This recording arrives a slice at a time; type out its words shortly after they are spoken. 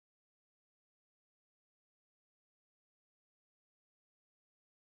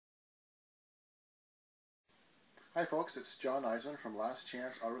Hi folks, it's John Eisman from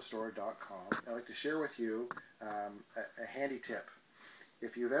LastChanceAutoRestore.com. I'd like to share with you a handy tip.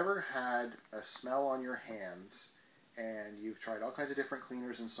 If you've ever had a smell on your hands and you've tried all kinds of different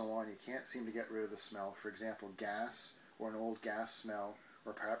cleaners and so on, you can't seem to get rid of the smell, for example gas or an old gas smell,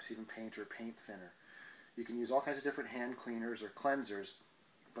 or perhaps even paint or paint thinner. You can use all kinds of different hand cleaners or cleansers,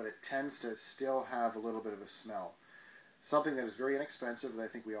 but it tends to still have a little bit of a smell. Something that is very inexpensive that I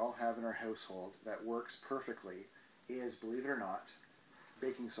think we all have in our household that works perfectly is, believe it or not,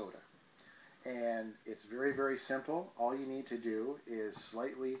 baking soda. And it's very, very simple. All you need to do is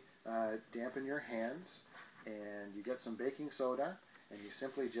slightly dampen your hands, and you get some baking soda, and you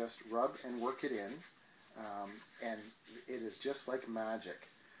simply just rub and work it in, and it is just like magic.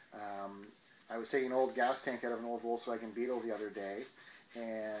 I was taking an old gas tank out of an old Volkswagen Beetle the other day,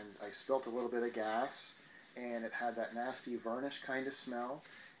 and I spilt a little bit of gas, and it had that nasty varnish kind of smell,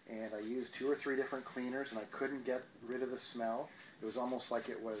 and I used 2 or 3 different cleaners and I couldn't get rid of the smell. It was almost like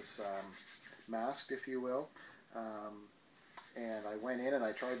it was masked, if you will. And I went in and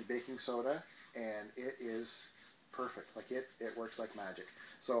I tried the baking soda, and it is perfect. Like it works like magic.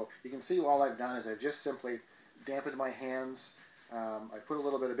 So you can see all I've done is I've just simply dampened my hands. I've put a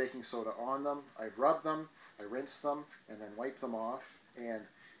little bit of baking soda on them, I've rubbed them, I rinsed them, and then wiped them off, and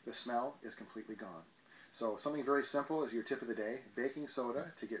the smell is completely gone. So something very simple is your tip of the day: baking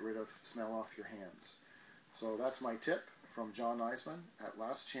soda to get rid of smell off your hands. So that's my tip from John Eisman at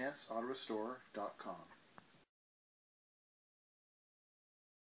LastChanceAutoRestore.com.